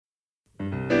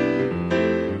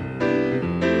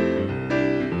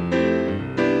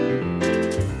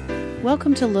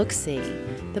Welcome to Look See,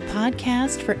 the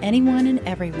podcast for anyone and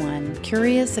everyone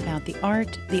curious about the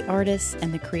art, the artists,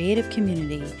 and the creative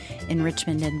community in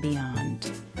Richmond and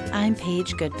beyond. I'm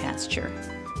Paige Goodpasture.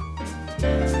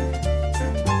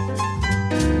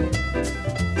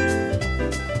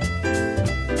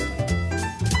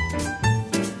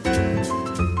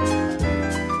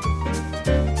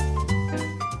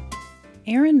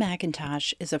 Erin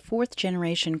McIntosh is a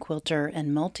fourth-generation quilter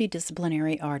and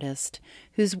multidisciplinary artist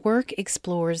whose work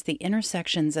explores the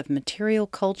intersections of material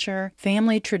culture,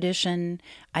 family tradition,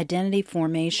 identity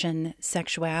formation,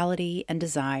 sexuality, and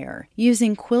desire.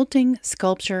 Using quilting,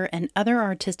 sculpture, and other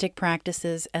artistic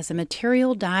practices as a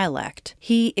material dialect,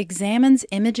 he examines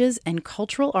images and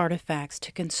cultural artifacts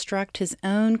to construct his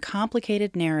own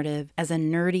complicated narrative as a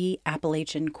nerdy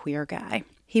Appalachian queer guy.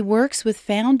 He works with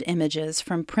found images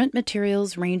from print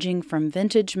materials ranging from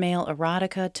vintage male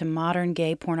erotica to modern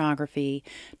gay pornography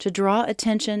to draw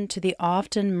attention to the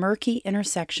often murky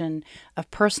intersection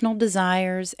of personal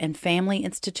desires and family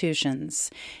institutions,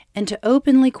 and to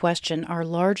openly question our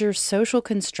larger social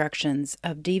constructions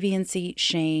of deviancy,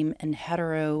 shame, and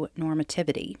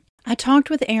heteronormativity. I talked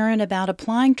with Erin about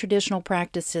applying traditional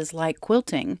practices like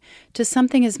quilting to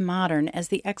something as modern as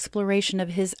the exploration of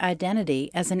his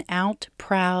identity as an out,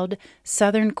 proud,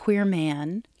 Southern queer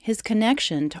man, his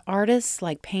connection to artists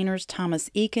like painters Thomas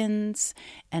Eakins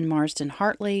and Marsden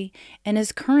Hartley, and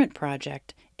his current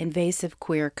project, Invasive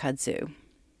Queer Kudzu.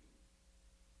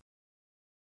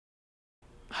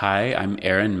 Hi, I'm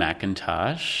Erin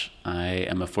McIntosh. I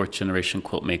am a fourth-generation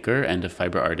quilt maker and a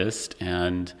fiber artist,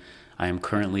 and I am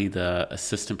currently the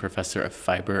assistant professor of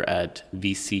fiber at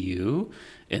VCU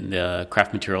in the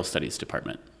Craft Material Studies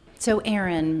department. So,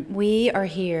 Erin, we are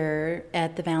here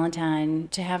at the Valentine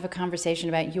to have a conversation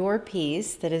about your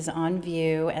piece that is on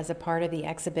view as a part of the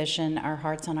exhibition, Our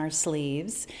Hearts on Our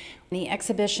Sleeves. The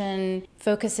exhibition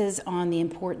focuses on the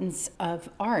importance of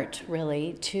art,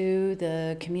 really, to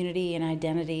the community and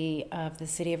identity of the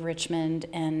city of Richmond,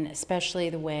 and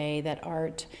especially the way that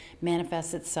art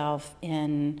manifests itself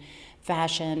in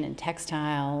fashion and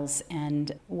textiles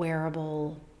and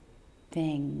wearable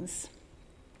things.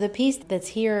 The piece that's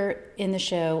here in the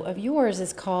show of yours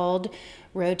is called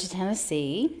Road to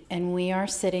Tennessee, and we are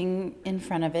sitting in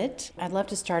front of it. I'd love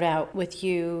to start out with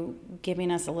you giving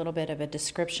us a little bit of a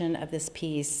description of this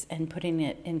piece and putting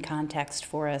it in context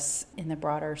for us in the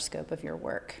broader scope of your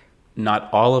work. Not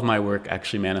all of my work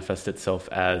actually manifests itself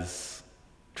as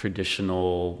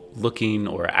traditional looking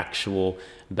or actual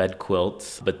bed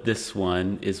quilts, but this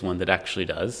one is one that actually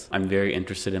does. I'm very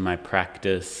interested in my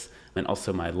practice and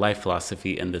also my life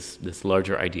philosophy and this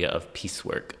larger idea of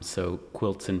piecework. So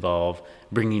quilts involve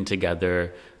bringing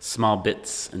together small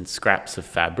bits and scraps of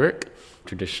fabric,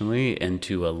 traditionally,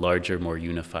 into a larger, more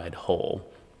unified whole.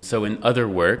 So in other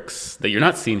works that you're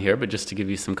not seeing here, but just to give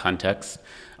you some context,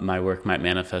 my work might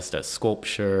manifest as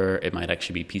sculpture, it might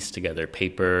actually be pieced together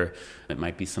paper, it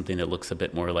might be something that looks a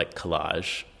bit more like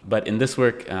collage. But in this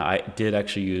work, I did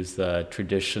actually use the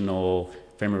traditional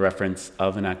frame of reference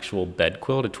of an actual bed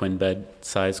quilt, a twin bed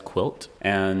size quilt.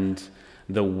 And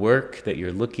the work that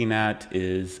you're looking at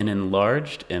is an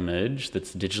enlarged image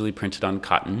that's digitally printed on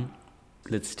cotton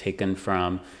that's taken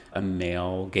from a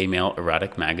gay male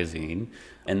erotic magazine.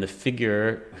 And the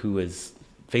figure who is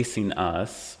facing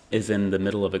us is in the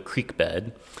middle of a creek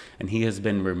bed, and he has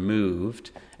been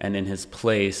removed, and in his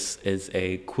place is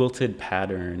a quilted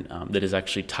pattern that is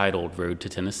actually titled Road to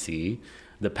Tennessee.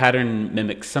 The pattern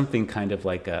mimics something kind of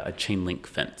like a chain link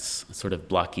fence, a sort of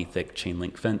blocky, thick chain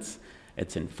link fence.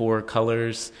 It's in 4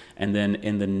 colors, and then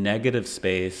in the negative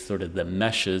space, sort of the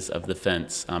meshes of the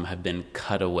fence have been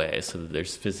cut away so that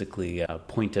there's physically a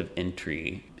point of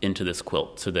entry into this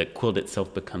quilt, so that quilt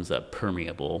itself becomes a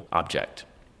permeable object.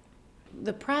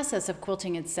 The process of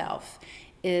quilting itself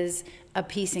is a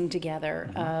piecing together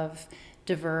of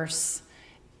diverse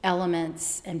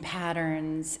elements and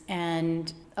patterns,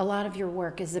 and a lot of your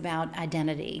work is about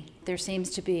identity. There seems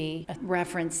to be a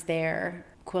reference there,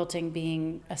 quilting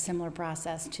being a similar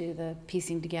process to the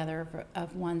piecing together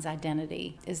of one's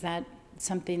identity. Is that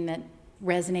something that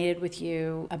resonated with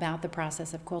you about the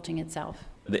process of quilting itself?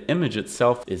 The image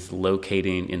itself is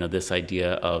locating, this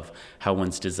idea of how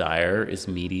one's desire is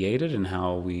mediated and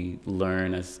how we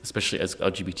learn, especially as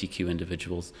LGBTQ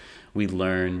individuals, we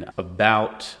learn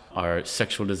about our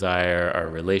sexual desire, our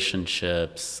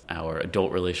relationships, our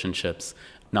adult relationships,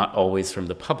 not always from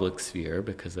the public sphere,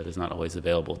 because that is not always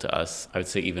available to us. I would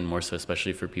say even more so,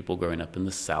 especially for people growing up in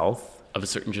the South of a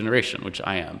certain generation, which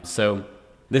I am. So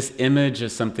this image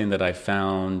is something that I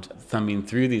found thumbing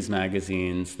through these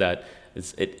magazines that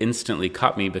it instantly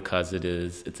caught me because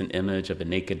it's an image of a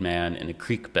naked man in a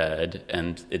creek bed,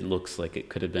 and it looks like it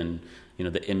could have been,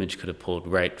 the image could have pulled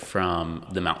right from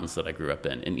the mountains that I grew up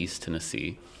in East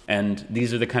Tennessee. And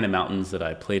these are the kind of mountains that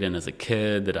I played in as a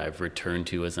kid, that I've returned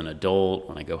to as an adult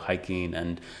when I go hiking.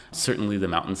 And certainly the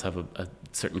mountains have a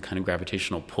certain kind of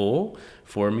gravitational pull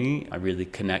for me. I really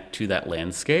connect to that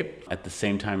landscape. At the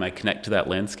same time I connect to that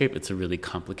landscape, it's a really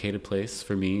complicated place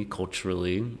for me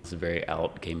culturally. It's a very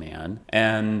out gay man.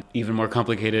 And even more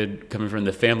complicated coming from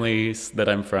the families that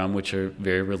I'm from, which are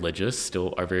very religious,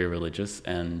 still are very religious,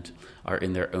 and are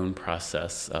in their own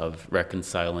process of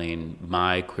reconciling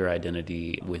my queer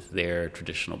identity with their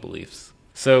traditional beliefs.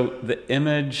 So the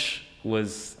image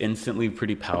was instantly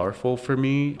pretty powerful for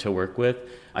me to work with.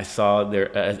 I saw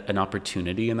there an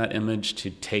opportunity in that image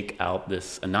to take out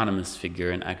this anonymous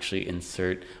figure and actually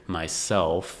insert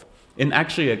myself in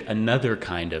actually another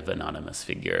kind of anonymous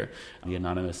figure, the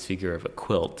anonymous figure of a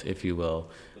quilt, if you will.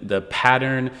 The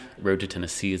pattern, Road to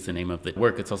Tennessee, is the name of the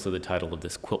work. It's also the title of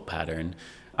this quilt pattern.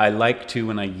 I like to,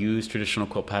 when I use traditional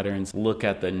quilt patterns, look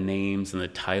at the names and the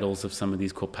titles of some of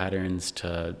these quilt patterns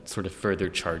to sort of further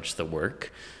charge the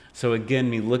work. So again,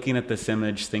 me looking at this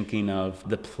image, thinking of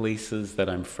the places that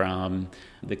I'm from,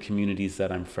 the communities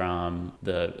that I'm from,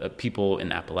 the people in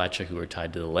Appalachia who are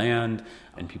tied to the land,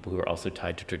 and people who are also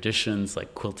tied to traditions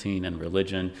like quilting and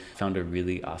religion, found a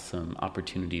really awesome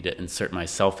opportunity to insert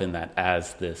myself in that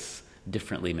as this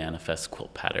differently manifest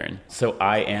quilt pattern. So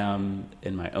I am,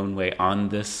 in my own way, on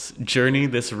this journey,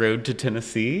 this road to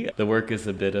Tennessee. The work is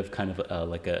a bit of kind of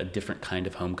like a different kind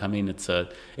of homecoming.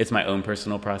 It's my own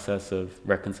personal process of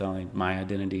reconciling my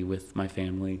identity with my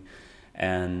family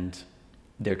and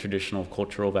their traditional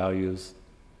cultural values.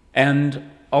 And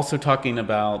also talking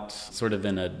about sort of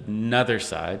in another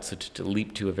side, so to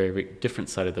leap to a very, very different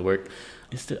side of the work,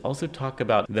 is to also talk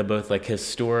about the both like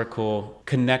historical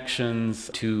connections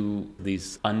to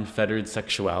these unfettered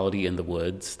sexuality in the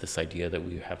woods, this idea that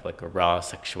we have like a raw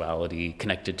sexuality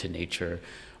connected to nature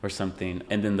or something,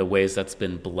 and then the ways that's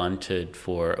been blunted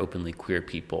for openly queer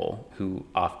people who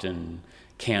often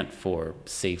can't, for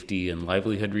safety and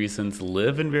livelihood reasons,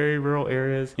 live in very rural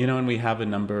areas. And we have a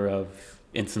number of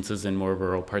instances in more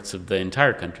rural parts of the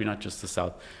entire country, not just the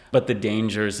South, but the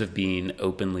dangers of being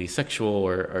openly sexual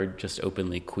or just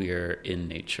openly queer in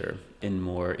nature in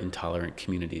more intolerant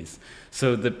communities.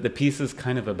 So the piece is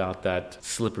kind of about that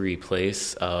slippery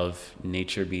place of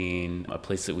nature being a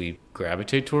place that we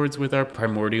gravitate towards with our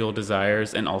primordial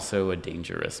desires, and also a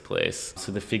dangerous place.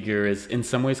 So the figure is in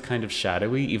some ways kind of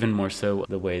shadowy, even more so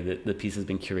the way that the piece has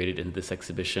been curated into this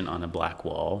exhibition on a black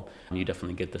wall. And you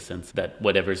definitely get the sense that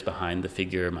whatever's behind the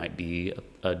figure might be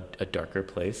a darker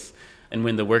place. And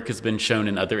when the work has been shown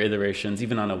in other iterations,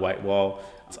 even on a white wall,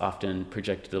 it's often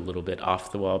projected a little bit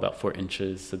off the wall, about 4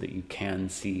 inches, so that you can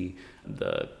see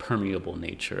the permeable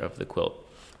nature of the quilt.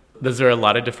 Those are a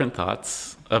lot of different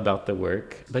thoughts about the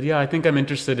work. But yeah, I think I'm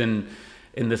interested in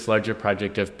this larger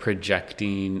project of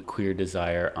projecting queer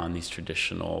desire on these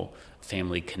traditional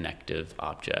family connective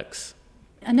objects.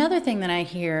 Another thing that I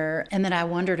hear and that I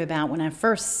wondered about when I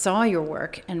first saw your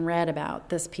work and read about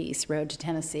this piece, Road to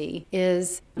Tennessee,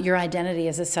 is your identity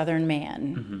as a Southern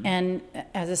man. Mm-hmm. And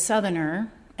as a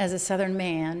Southerner, as a Southern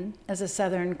man, as a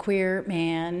Southern queer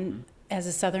man, mm-hmm. as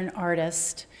a Southern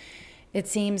artist, it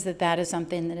seems that is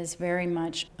something that is very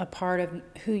much a part of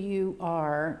who you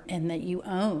are and that you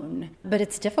own. But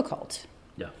it's difficult.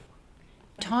 Yeah.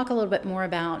 Talk a little bit more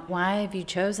about why have you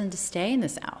chosen to stay in the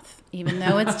South, even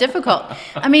though it's difficult.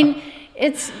 I mean,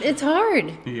 it's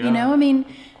hard, Yeah.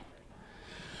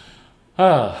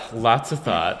 Lots of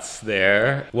thoughts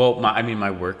there. Well,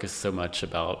 my work is so much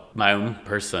about my own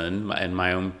person and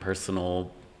my own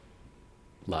personal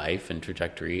life and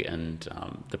trajectory, and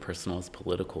the personal is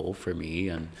political for me.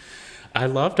 And I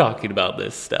love talking about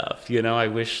this stuff. I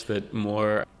wish that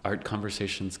more art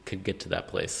conversations could get to that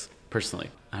place, personally.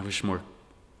 I wish more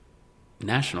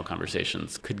national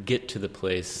conversations could get to the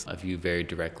place of you very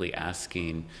directly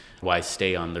asking why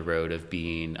stay on the road of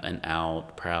being an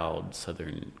out, proud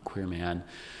Southern queer man.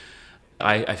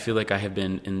 I feel like I have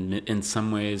been in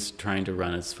some ways trying to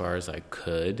run as far as I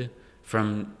could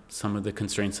from some of the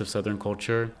constraints of Southern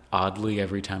culture. Oddly,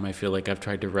 every time I feel like I've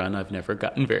tried to run, I've never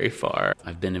gotten very far.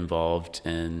 I've been involved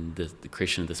in the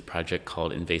creation of this project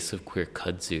called Invasive Queer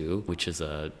Kudzu, which is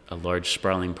a large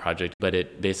sprawling project, but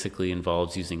it basically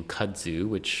involves using kudzu,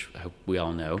 which we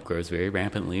all know grows very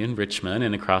rampantly in Richmond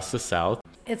and across the South.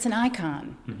 it's an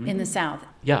icon in the South.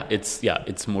 Yeah,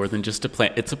 it's more than just a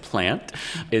plant. It's a plant.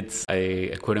 It's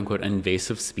a quote unquote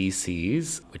invasive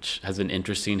species, which has an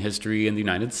interesting history in the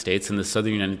United States, in the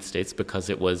southern United States, because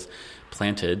it was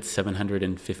planted.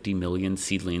 750 million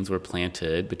seedlings were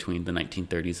planted between the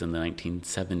 1930s and the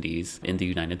 1970s in the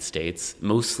United States,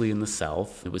 mostly in the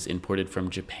South. It was imported from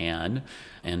Japan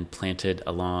and planted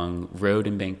along road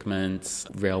embankments,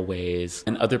 railways,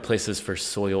 and other places for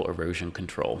soil erosion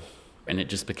control. And it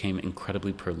just became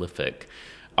incredibly prolific.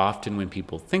 Often when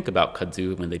people think about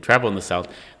kudzu, when they travel in the South,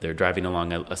 they're driving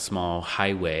along a small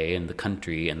highway in the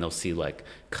country and they'll see like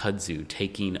kudzu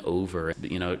taking over.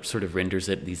 It sort of renders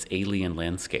it these alien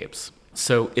landscapes.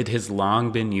 So it has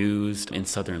long been used in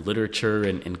Southern literature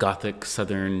and in Gothic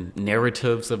Southern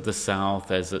narratives of the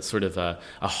South as a sort of a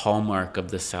hallmark of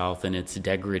the South and its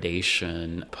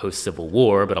degradation post-Civil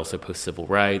War, but also post-civil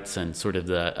rights, and sort of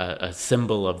a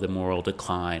symbol of the moral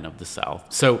decline of the South.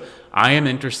 So I am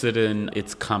interested in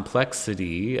its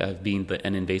complexity of being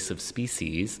an invasive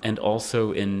species, and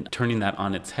also in turning that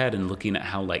on its head and looking at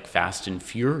how like fast and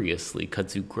furiously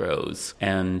kudzu grows.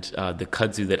 And the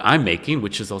kudzu that I'm making,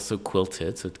 which is also quilted,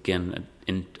 so again,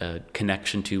 in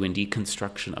connection to and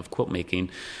deconstruction of quilt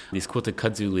making, these quilted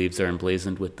kudzu leaves are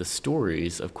emblazoned with the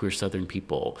stories of queer Southern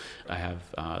people. I have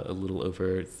a little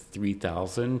over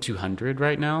 3,200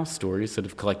 right now stories that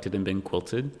have collected and been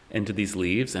quilted into these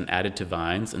leaves and added to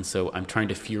vines. And so I'm trying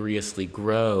to furiously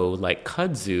grow, like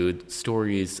kudzu,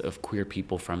 stories of queer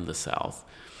people from the South.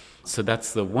 So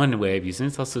that's the one way of using it.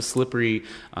 It's also a slippery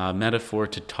metaphor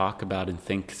to talk about and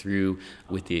think through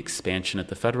with the expansion at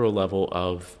the federal level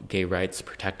of gay rights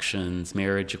protections,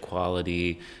 marriage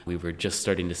equality. We were just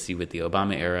starting to see with the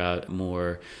Obama era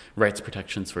more rights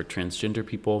protections for transgender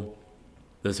people.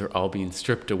 Those are all being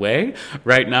stripped away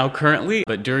right now currently.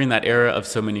 But during that era of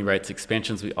so many rights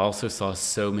expansions, we also saw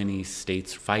so many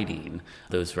states fighting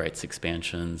those rights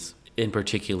expansions, in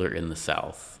particular in the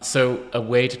South. So a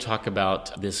way to talk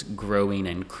about this growing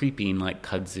and creeping like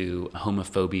kudzu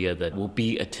homophobia that will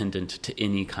be attendant to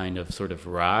any kind of sort of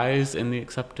rise in the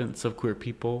acceptance of queer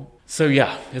people. So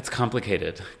yeah, it's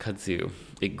complicated, kudzu.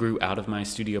 It grew out of my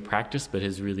studio practice, but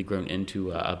has really grown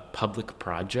into a public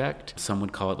project. Some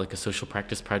would call it like a social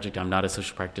practice project. I'm not a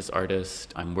social practice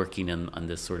artist. I'm working on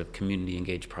this sort of community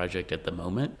engaged project at the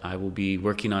moment. I will be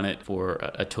working on it for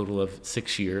a total of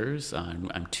 6 years.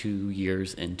 I'm 2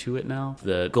 years into it now.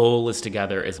 The goal is to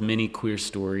gather as many queer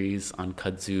stories on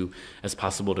kudzu as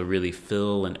possible to really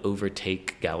fill and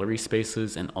overtake gallery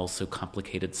spaces and also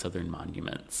complicated Southern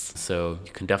monuments. So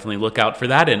you can definitely look out for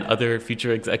that and other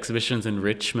future exhibitions in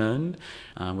Richmond,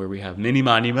 where we have many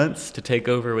monuments to take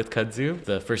over with kudzu.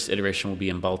 The first iteration will be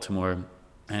in Baltimore,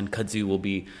 and kudzu will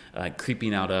be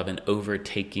creeping out of and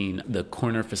overtaking the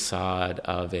corner facade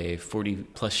of a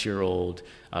 40-plus-year-old,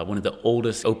 one of the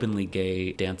oldest openly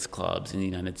gay dance clubs in the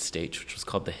United States, which was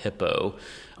called the Hippo,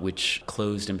 which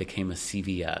closed and became a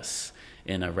CVS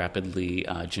in a rapidly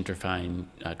gentrifying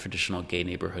traditional gay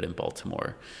neighborhood in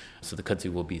Baltimore. So the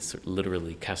kudzu will be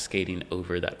literally cascading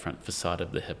over that front facade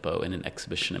of the Hippo in an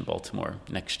exhibition in Baltimore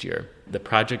next year. The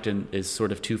project is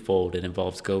sort of twofold. It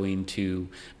involves going to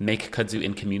make kudzu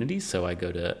in communities. So I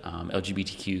go to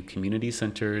LGBTQ community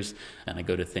centers, and I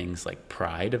go to things like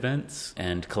pride events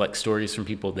and collect stories from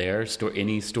people there.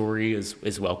 Any story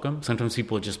is welcome. Sometimes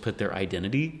people just put their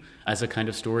identity as a kind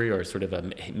of story, or sort of a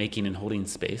making and holding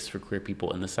space for queer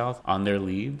people in the South on their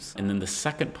leaves. And then the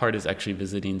second part is actually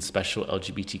visiting special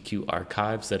LGBTQ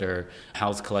archives that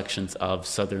house collections of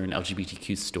Southern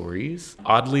LGBTQ stories.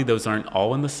 Oddly, those aren't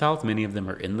all in the South. Many of them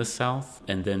are in the South,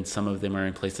 and then some of them are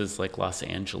in places like Los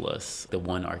Angeles. The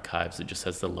one archives that just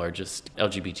has the largest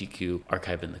LGBTQ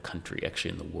archive in the country,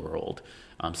 actually in the world.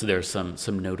 So there are some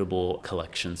notable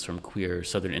collections from queer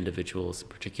Southern individuals, in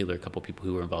particular a couple people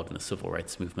who were involved in the civil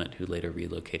rights movement who later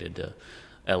relocated to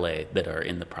LA, that are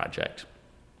in the project.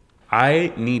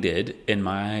 I needed, in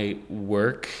my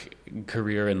work,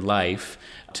 career, and life,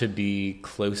 to be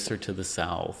closer to the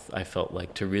South. I felt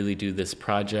like to really do this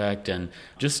project and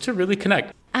just to really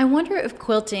connect. I wonder if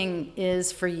quilting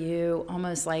is for you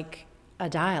almost like a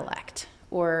dialect.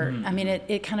 Or, I mean,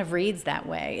 it kind of reads that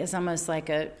way. It's almost like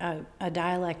a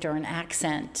dialect or an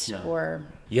accent. Yeah. Or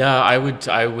I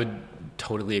would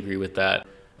totally agree with that.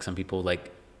 Some people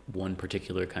like one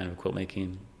particular kind of quilt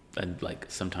making, and like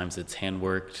sometimes it's hand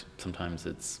worked, sometimes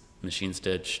it's machine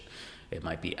stitched. It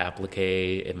might be applique,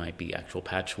 it might be actual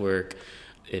patchwork,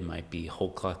 it might be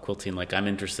whole cloth quilting. Like, I'm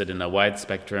interested in a wide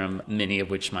spectrum, many of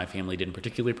which my family didn't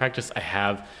particularly practice. I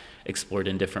have explored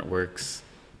in different works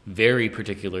very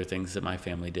particular things that my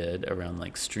family did around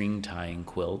like string tying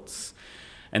quilts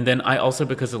And then I also,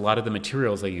 because a lot of the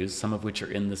materials I use, some of which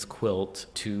are in this quilt,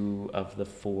 2 of the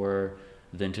 4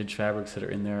 vintage fabrics that are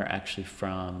in there are actually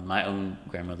from my own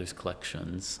grandmother's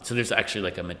collections. So there's actually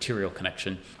like a material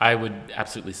connection. I would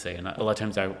absolutely say, and a lot of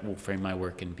times I will frame my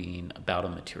work in being about a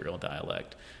material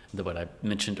dialect. What I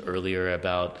mentioned earlier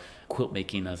about quilt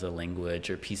making as a language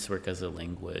or piecework as a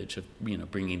language of,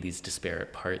 bringing these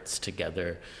disparate parts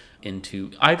together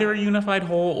into either a unified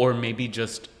whole or maybe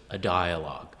just a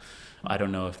dialogue. I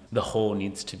don't know if the whole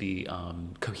needs to be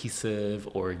cohesive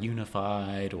or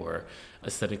unified or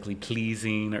aesthetically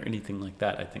pleasing or anything like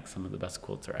that. I think some of the best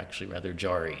quilts are actually rather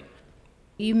jarring.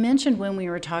 You mentioned when we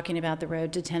were talking about the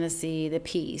Road to Tennessee, the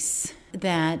piece,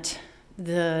 that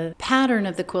the pattern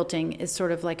of the quilting is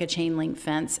sort of like a chain link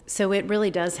fence. So it really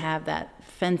does have that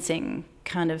fencing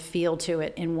kind of feel to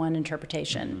it in one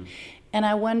interpretation. Mm-hmm. And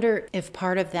I wonder if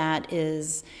part of that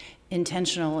is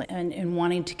intentional in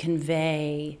wanting to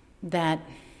convey that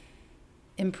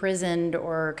imprisoned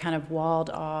or kind of walled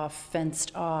off,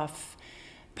 fenced off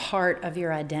part of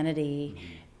your identity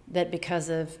that because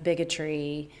of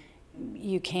bigotry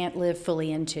you can't live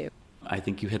fully into. I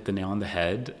think you hit the nail on the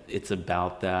head. It's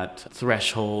about that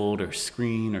threshold or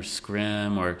screen or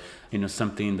scrim or,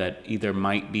 something that either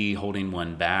might be holding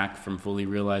one back from fully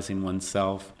realizing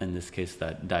oneself. In this case,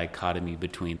 that dichotomy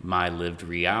between my lived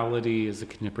reality as a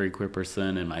contemporary queer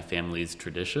person and my family's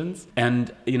traditions.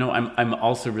 And, I'm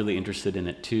also really interested in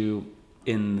it too,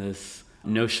 in this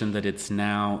notion that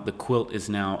the quilt is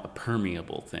now a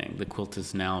permeable thing. The quilt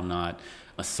is now not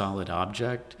a solid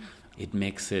object.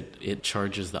 It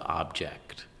charges the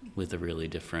object with a really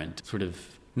different sort of,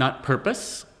 not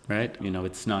purpose, right?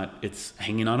 It's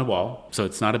hanging on a wall. So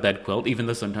it's not a bed quilt, even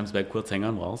though sometimes bed quilts hang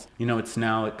on walls. It's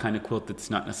now a kind of quilt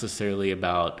that's not necessarily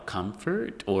about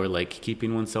comfort or like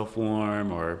keeping oneself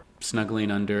warm or snuggling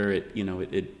under it.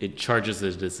 It charges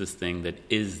it as this thing that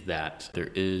is that there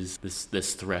is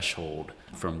this threshold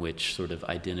from which sort of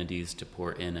identities to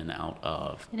pour in and out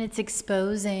of. And it's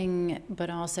exposing, but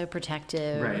also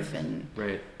protective.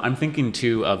 Right. I'm thinking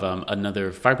too of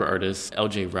another fiber artist,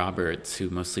 L.J. Roberts, who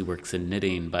mostly works in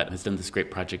knitting, but has done this great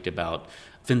project about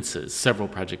fences, several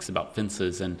projects about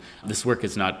fences. And this work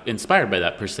is not inspired by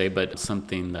that per se, but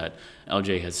something that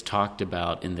L.J. has talked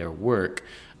about in their work.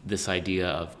 This idea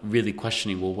of really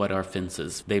questioning, well, what are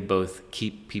fences? They both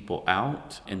keep people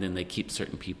out and then they keep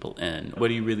certain people in.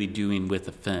 What are you really doing with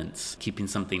a fence? Keeping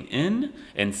something in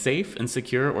and safe and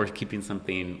secure, or keeping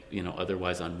something,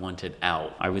 otherwise unwanted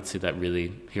out? I would say that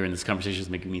really here in this conversation is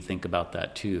making me think about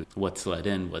that too. What's let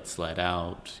in, what's let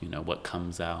out, what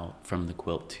comes out from the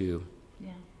quilt too.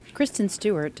 Yeah. Kristen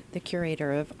Stewart, the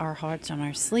curator of Our Hearts on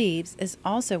Our Sleeves, is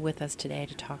also with us today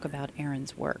to talk about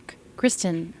Aaron's work.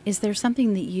 Kristen, is there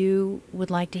something that you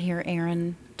would like to hear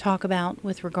Aaron talk about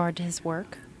with regard to his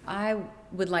work? I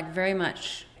would like very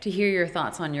much to hear your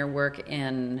thoughts on your work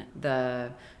in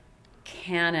the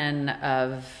canon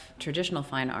of traditional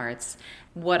fine arts.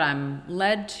 What I'm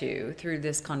led to through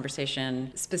this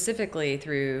conversation, specifically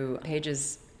through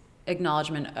Paige's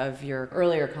acknowledgement of your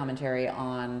earlier commentary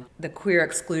on the queer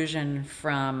exclusion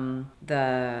from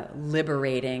the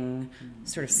liberating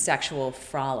sort of sexual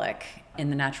frolic in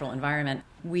the natural environment.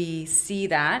 We see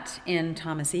that in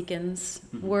Thomas Eakins'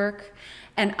 work,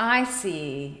 and I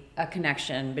see a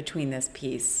connection between this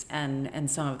piece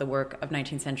and some of the work of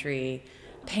 19th century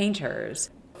painters.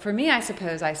 For me, I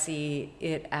suppose I see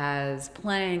it as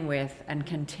playing with and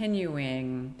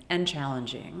continuing and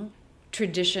challenging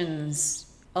traditions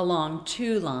along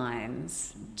 2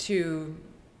 lines, 2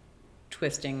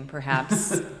 twisting,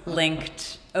 perhaps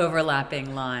linked,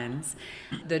 overlapping lines.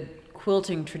 The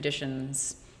quilting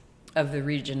traditions of the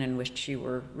region in which you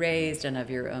were raised and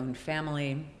of your own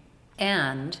family,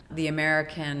 and the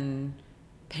American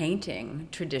painting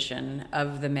tradition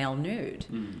of the male nude.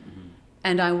 Mm-hmm.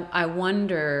 And I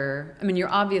wonder, you're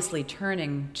obviously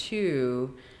turning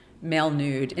to male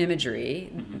nude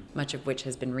imagery, much of which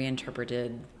has been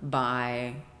reinterpreted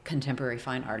by contemporary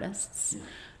fine artists,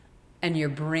 and you're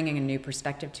bringing a new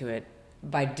perspective to it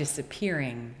by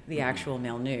disappearing the actual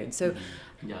male nude. So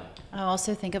I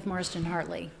also think of Marston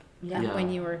Hartley.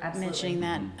 When you were mentioning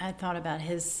that, I thought about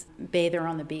his bather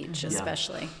on the beach,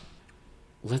 especially.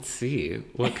 Let's see.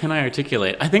 What can I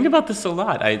articulate? I think about this a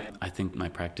lot. I think my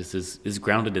practice is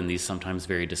grounded in these sometimes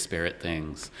very disparate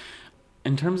things.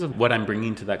 In terms of what I'm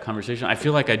bringing to that conversation, I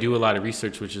feel like I do a lot of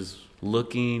research, which is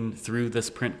looking through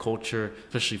this print culture,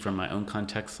 especially from my own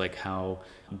context, like how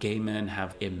gay men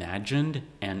have imagined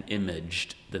and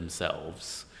imaged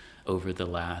themselves over the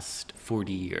last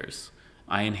 40 years.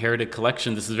 I inherited a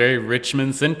collection, this is very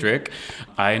Richmond-centric,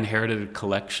 I inherited a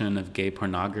collection of gay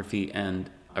pornography,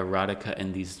 and erotica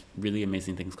and these really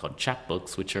amazing things called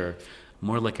chapbooks, which are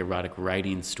more like erotic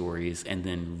writing stories, and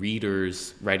then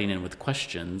readers writing in with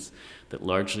questions that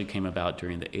largely came about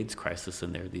during the AIDS crisis.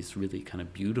 And they're these really kind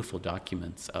of beautiful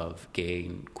documents of gay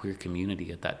and queer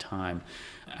community at that time,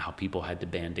 how people had to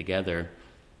band together.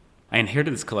 I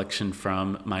inherited this collection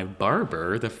from my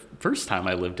barber the first time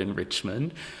I lived in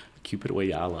Richmond, Cupid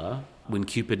Oyala. When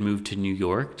Cupid moved to New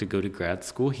York to go to grad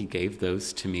school, he gave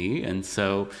those to me. And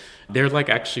so they're like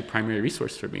actually primary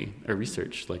resource for me, or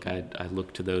research. Like I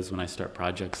look to those when I start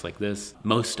projects like this.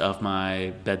 Most of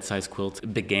my bedside quilts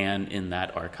began in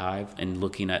that archive and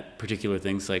looking at particular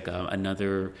things. Like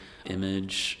another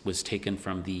image was taken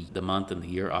from the month and the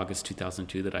year, August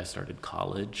 2002, that I started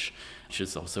college, which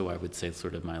is also, I would say,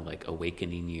 sort of my like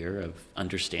awakening year of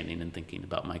understanding and thinking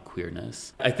about my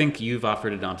queerness. I think you've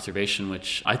offered an observation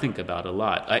which I think about a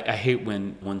lot. I hate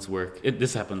when one's work,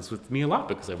 this happens with me a lot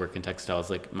because I work in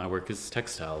textiles. Like my work is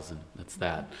textiles, and that's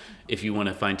that. If you want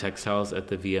to find textiles at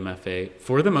the VMFA,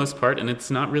 for the most part, and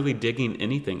it's not really digging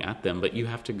anything at them, but you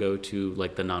have to go to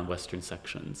like the non-Western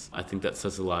sections. I think that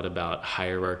says a lot about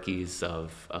hierarchies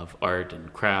of art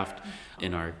and craft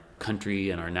in our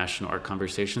country and our national art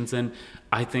conversations. And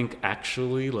I think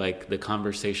actually like the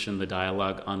conversation, the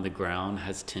dialogue on the ground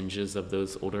has tinges of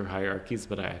those older hierarchies,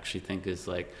 but I actually think is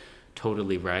like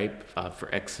totally ripe for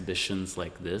exhibitions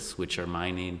like this, which are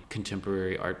mining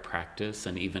contemporary art practice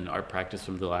and even art practice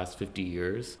from the last 50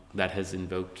 years that has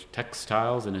invoked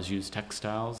textiles and has used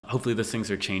textiles. Hopefully those things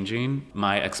are changing.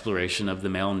 My exploration of the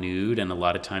male nude, and a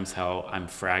lot of times how I'm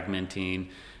fragmenting,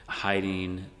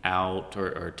 hiding out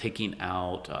or taking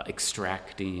out,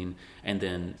 extracting, and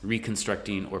then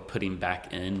reconstructing or putting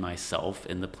back in myself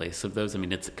in the place of those. I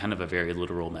mean, it's kind of a very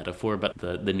literal metaphor, but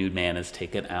the nude man is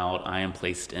taken out, I am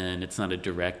placed in. It's not a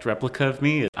direct replica of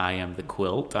me. I am the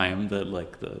quilt. I am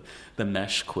the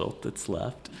mesh quilt that's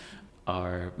left,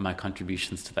 are my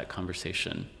contributions to that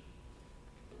conversation.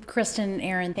 Kristen,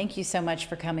 Aaron, thank you so much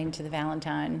for coming to the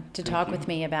Valentine to talk with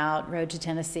me about Road to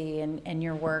Tennessee and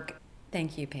your work.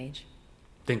 Thank you, Paige.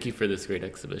 Thank you for this great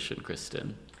exhibition,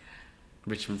 Kristen.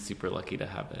 Richmond's super lucky to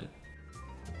have it.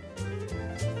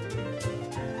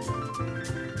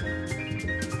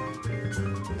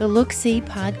 The Look See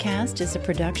podcast is a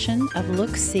production of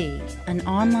Look See, an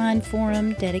online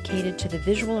forum dedicated to the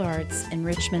visual arts in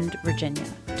Richmond, Virginia.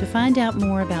 To find out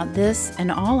more about this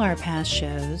and all our past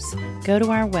shows, go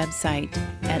to our website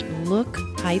at look-see.co.